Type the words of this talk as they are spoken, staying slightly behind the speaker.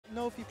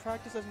if he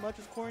practiced as much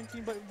as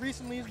quarantine, but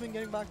recently he's been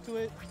getting back to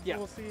it. Yeah.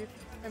 We'll see.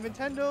 And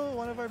Vintendo,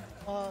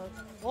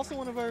 also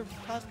one of our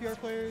past PR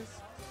players,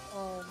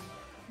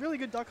 really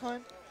good Duck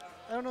Hunt.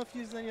 I don't know if he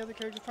uses any other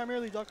characters,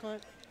 primarily Duck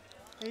Hunt.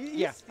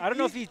 Yeah, I don't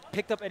know if he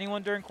picked up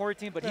anyone during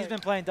quarantine, but he's been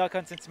playing Duck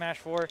Hunt since Smash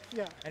 4.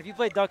 Yeah. And if you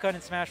play Duck Hunt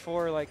in Smash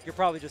 4, like, you're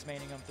probably just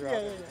maining him throughout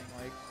everything.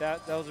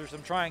 Like, those are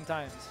some trying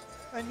times.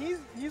 And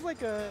he's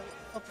like a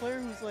player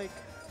who's like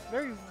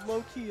very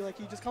low key. Like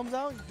he just comes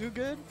out, do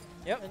good,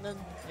 and then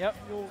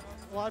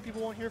a lot of people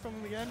won't hear from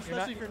him again,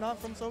 especially if you're not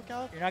from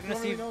SoCal. You're not gonna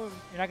see. Really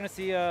you're not gonna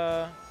see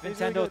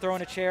Vintendo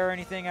throwing a chair or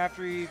anything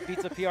after he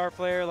beats a PR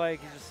player. Like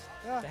he just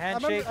the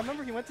handshake. I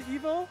remember he went to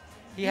Evo.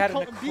 He had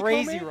a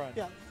crazy run.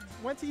 Yeah,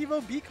 went to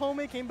Evo, beat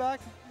Kome, came back.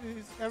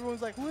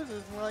 Everyone's like, "Who is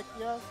this?" And we're like,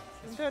 "Yeah,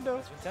 it's Vintendo."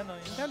 It's Vintendo.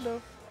 Yeah.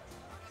 Nintendo.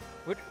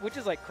 Which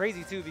is like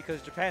crazy too,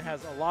 because Japan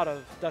has a lot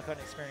of Duck Hunt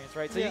experience,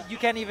 right? So Yeah. you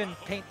can't even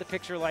paint the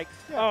picture like,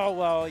 oh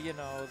well, you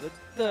know,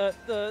 the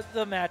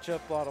matchup,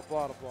 blah blah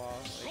blah blah.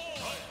 Like,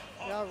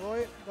 yeah,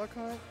 Roy, Duck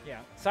Hunt. Yeah,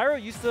 Cyro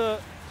used to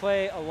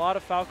play a lot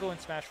of Falco in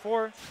Smash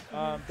 4.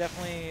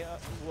 Definitely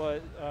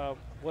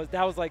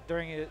was like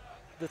during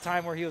the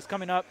time where he was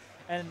coming up,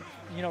 and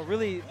you know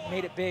really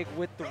made it big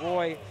with the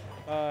Roy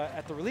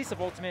at the release of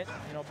Ultimate.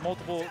 You know,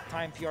 multiple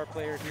time PR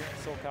player here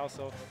in SoCal.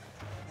 So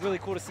really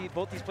cool to see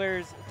both these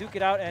players duke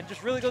it out, and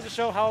just really goes to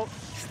show how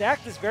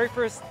stacked this very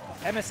first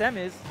MSM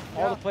is.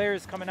 All the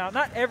players coming out.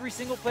 Not every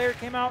single player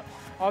came out.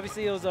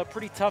 Obviously, it was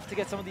pretty tough to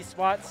get some of these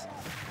spots.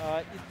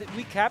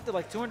 We capped at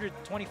like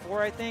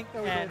 224, I think,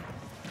 and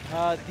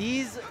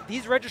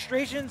these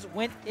registrations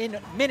went in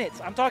minutes.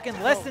 I'm talking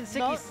less than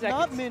 60 seconds.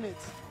 Not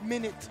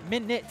minutes.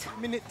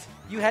 Minute.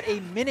 You had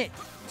a minute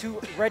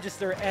to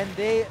register, and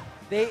they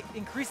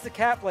increased the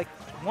cap like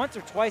once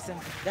or twice,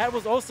 and that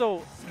was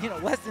also, you know,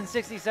 less than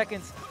 60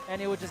 seconds,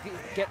 and it would just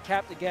get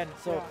capped again.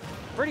 So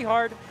pretty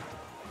hard.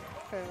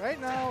 Okay, right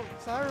now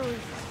Cyro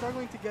is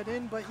struggling to get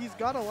in, but he's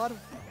got a lot of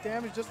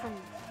damage just from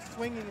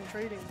swinging and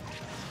trading.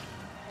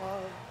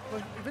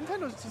 But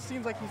Vintendo just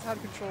seems like he's had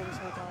control this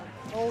whole time.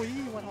 Oh,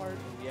 he went hard.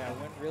 Yeah,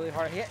 went really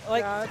hard. Yeah,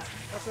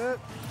 that's it.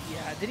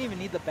 Yeah, didn't even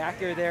need the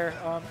back air there.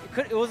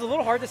 It was a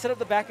little hard to set up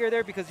the back air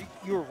there because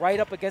you were right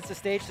up against the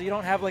stage, so you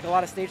don't have like a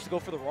lot of stage to go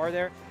for the roar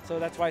there. So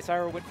that's why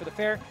Cyro went for the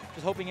fair,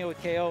 just hoping it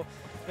would KO.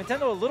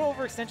 Nintendo a little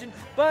overextension,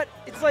 but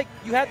it's like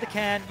you had the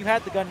can, you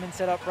had the gunman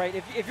set up, right?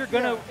 If you're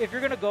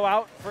gonna go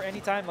out for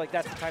any time, like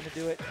that's the time to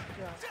do it.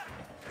 Yeah.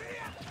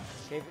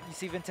 Okay, you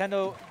see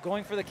Vintendo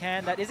going for the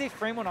can. That is a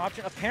frame 1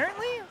 option.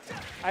 Apparently,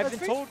 I've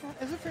been told.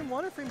 Is it frame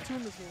 1 or frame 2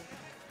 in this game?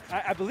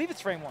 I believe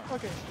it's frame 1.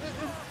 Okay.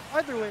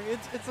 Either way,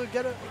 it's a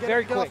get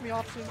off me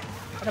option.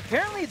 And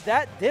apparently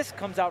that disc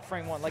comes out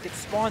frame 1, like it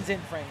spawns in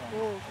frame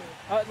 1. Oh,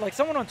 okay. Like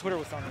someone on Twitter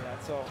was telling me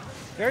that, so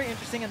very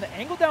interesting. And the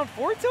angle down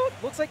forward tilt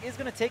looks like is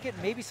going to take it.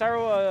 Maybe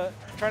Cyro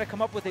trying to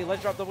come up with a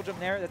ledge drop double jump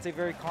there. That's a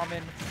very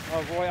common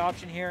Roy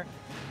option here.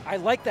 I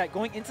like that,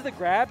 going into the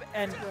grab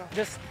and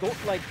just go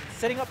like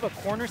setting up a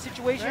corner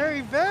situation.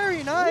 Very,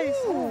 very nice.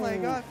 Ooh. Oh my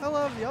god, fell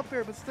out of the up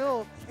air, but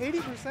still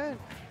 80%.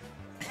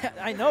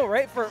 I know,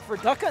 right? For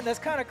Duck Hunt, that's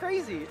kind of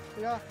crazy.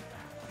 Yeah.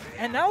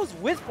 And that was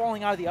with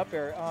falling out of the up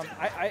air.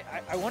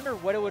 I wonder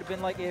what it would have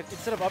been like if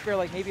instead of up air,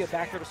 like maybe a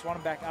back air to swan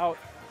him back out.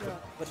 Yeah.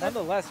 But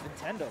nonetheless,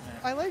 Vintendo, man.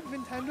 I like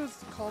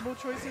Vintendo's combo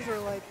choices or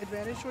like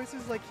advantage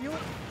choices. Like he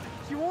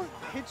won't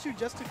hit you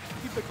just to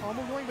keep the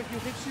combo going, but he'll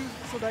hit you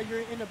so that you're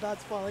in a bad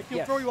spot. Like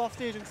he'll throw you off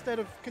stage instead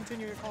of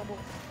continuing your combo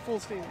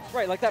full stage.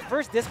 Right, like that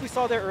first disc we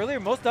saw there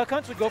earlier, most Duck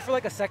Hunts would go for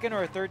like a second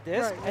or a third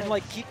disc and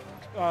like keep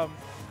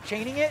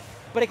chaining it.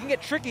 But it can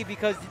get tricky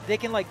because they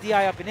can like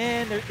DI up and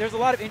in. There's a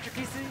lot of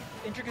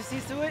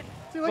intricacies to it.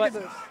 See, look at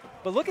this.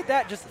 But look at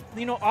that, just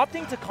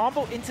opting to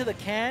combo into the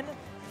can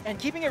and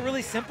keeping it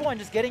really simple and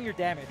just getting your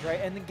damage, right?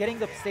 And then getting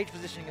the stage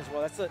positioning as well.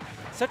 That's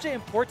such an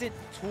important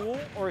tool,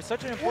 or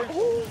such an important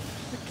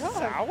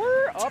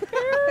sour up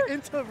there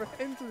into the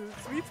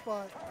sweet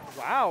spot.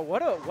 Wow,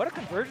 what a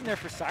conversion there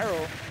for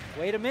Cyro.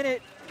 Wait a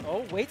minute.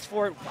 Oh, waits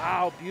for it.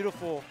 Wow,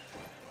 beautiful.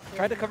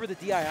 Tried to cover the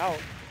DI out.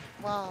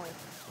 Wow.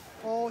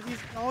 Oh, he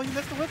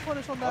missed the whip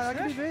punish on that.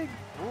 That could be big.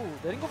 Ooh,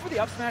 didn't go for the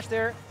up smash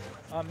there.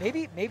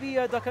 Maybe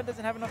Duck Hunt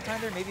doesn't have enough time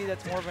there. Maybe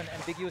that's more of an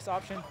ambiguous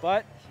option.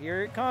 But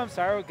here it comes.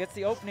 Cyro gets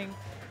the opening.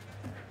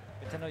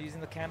 Vintendo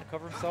using the can to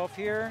cover himself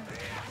here.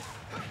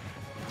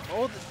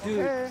 Oh,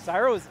 dude,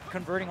 Cyro is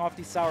converting off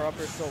these sour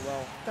uppers so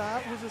well.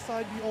 That was a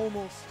side B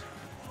almost.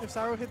 If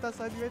Cyro hit that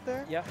side B right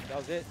there. Yeah, that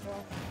was it. Yeah.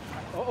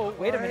 Oh,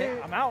 wait a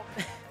minute. I'm out.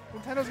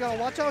 Nintendo's got to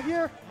watch out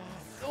here.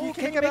 Oh, he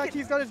can't get back.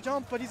 He's got his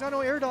jump, but he's got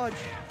no air dodge.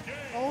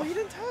 Oh, he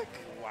didn't tech.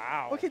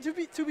 Wow. Okay, to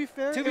be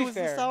fair, it was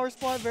a sour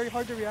spot, very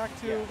hard to react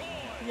to. Yeah.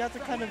 You have to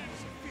kind of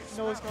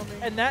know it's coming.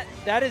 And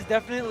that is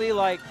definitely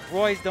like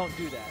Roy's don't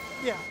do that.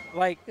 Yeah.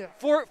 Like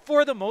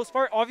for the most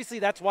part, obviously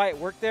that's why it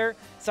worked there.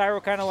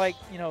 Cyro kind of like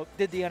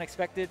did the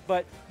unexpected,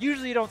 but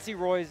usually you don't see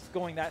Roy's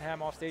going that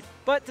ham off stage.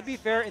 But to be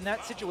fair, in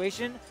that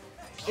situation,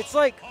 it's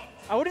like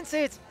I wouldn't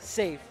say it's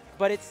safe,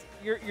 but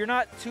you're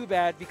not too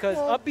bad because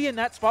up B in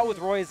that spot with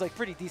Roy is like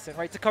pretty decent,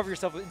 right? To cover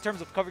yourself in terms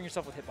of covering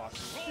yourself with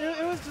hitbox.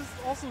 It was just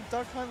also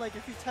Duck Hunt. Like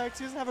if he techs,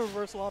 he doesn't have a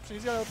reversal option.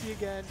 He's got up B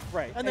again.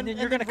 Right, and then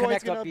you're gonna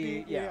connect up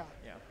B. Yeah.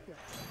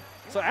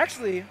 So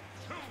actually,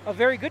 a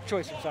very good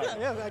choice from Cyro.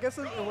 Yeah, I guess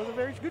it was a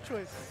very good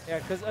choice. Yeah,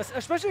 because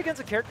especially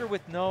against a character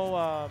with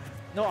no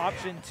no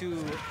option to,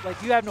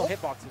 like, you have no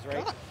hitboxes,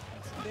 right? God.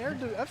 There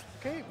to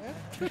FK, man.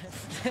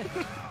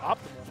 Optimal.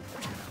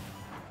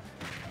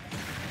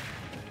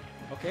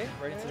 Okay,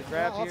 right into the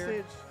grab off here.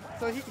 Stage.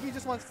 So he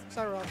just wants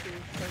Cyro off stage.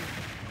 Like,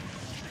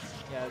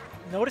 yeah,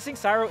 noticing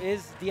Cyro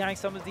is DIing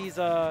some of these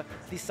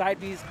side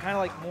Bs kind of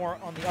like more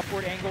on the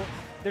upward angle.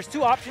 There's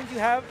two options you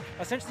have.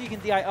 Essentially, you can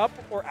DI up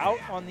or out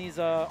on these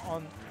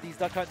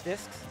Duck Hunt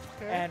discs.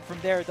 Okay. And from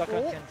there, Duck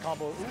Hunt can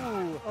combo.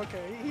 Ooh.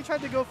 Okay, he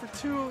tried to go for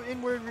 2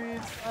 inward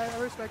reads. I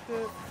respect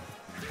it.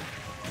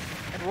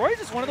 And Roy is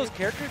just one of those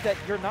characters that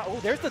you're not. Oh,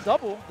 there's the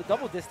double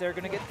disc there,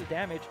 gonna get the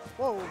damage.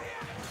 Whoa.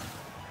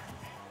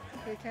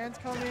 Okay, can's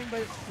coming,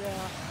 but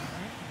yeah.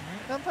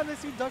 Sometimes I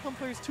see Duck Hunt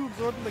players too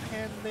absorbed in the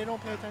can and they don't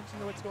pay attention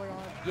to what's going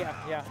on.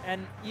 Yeah,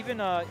 and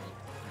even I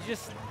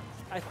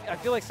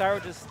feel like Cyro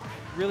just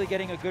really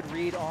getting a good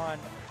read on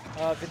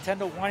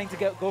Vintendo wanting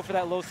to go for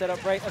that low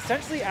setup, right?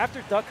 Essentially,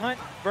 after Duck Hunt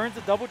burns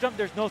the double jump,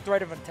 there's no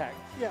threat of an attack.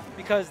 Yeah.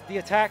 Because the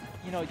attack,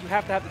 you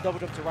have to have the double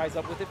jump to rise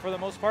up with it for the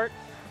most part.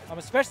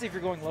 Especially if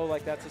you're going low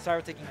like that. So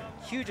Cyro taking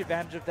huge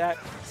advantage of that,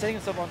 setting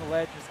himself on the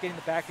ledge, just getting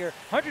the back air.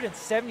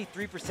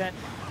 173%.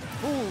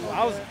 Ooh,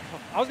 okay.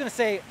 I was gonna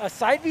say a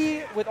side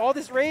B with all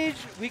this rage,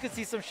 we could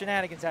see some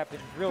shenanigans happen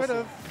real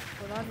soon.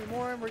 But not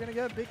anymore, and we're gonna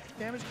get a big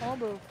damage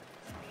combo.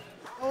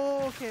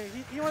 Oh, okay.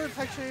 He wanted a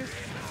tech chase.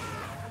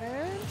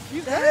 And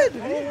he's dead.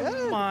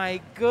 Oh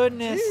my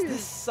goodness,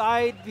 this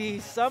side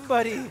B.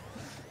 Somebody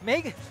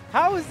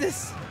how is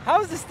this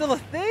still a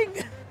thing?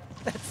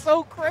 That's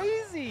so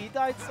crazy. He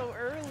died so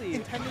early.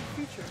 Intended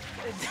feature.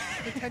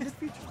 Intended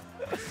feature.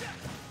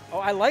 Oh,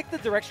 I like the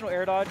directional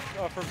air dodge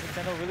from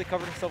Vintendo. Really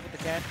covered himself with the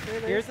can.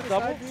 Okay, here's the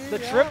double. The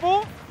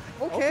triple.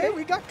 Okay,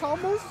 we got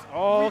combos.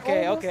 Oh,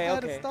 okay.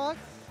 All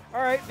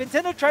right,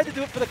 Vintendo tried to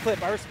do it for the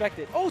clip. I respect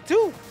it. Oh,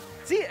 2.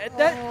 See,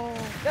 that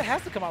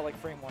has to come out like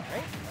frame 1,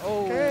 right?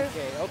 Oh,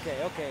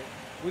 okay.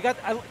 We got,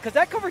 because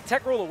that covered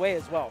tech roll away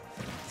as well.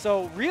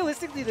 So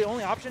realistically, the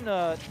only option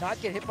to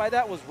not get hit by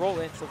that was roll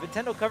in. So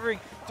Vintendo covering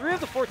 3 of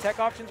the 4 tech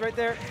options right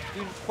there,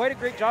 doing quite a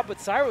great job. But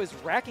Cyro is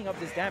racking up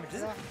this damage.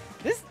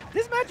 This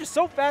match is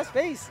so fast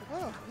paced.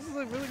 Oh, this is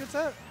a really good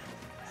set.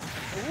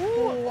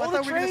 Ooh, I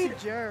thought we were gonna see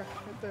Jer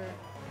right there.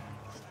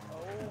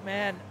 Oh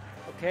man.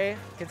 Okay,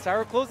 can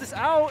Cyro close this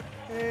out?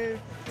 Hey,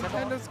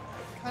 Vintendo's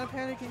kind of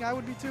panicking. I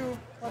would be too.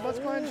 My butt's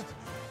clenched.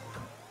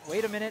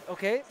 Wait a minute,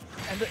 okay.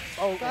 And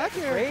back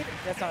here. Great.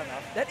 That's not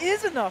enough. That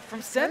is enough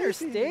from center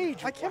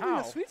stage. I can't be in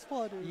a sweet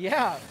spot, dude.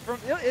 Yeah,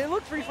 it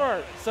looked pretty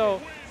far.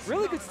 So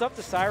really good stuff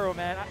to Cyro,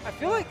 man. I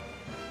feel like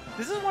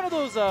this is one of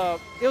those,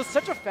 it was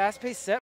such a fast-paced set.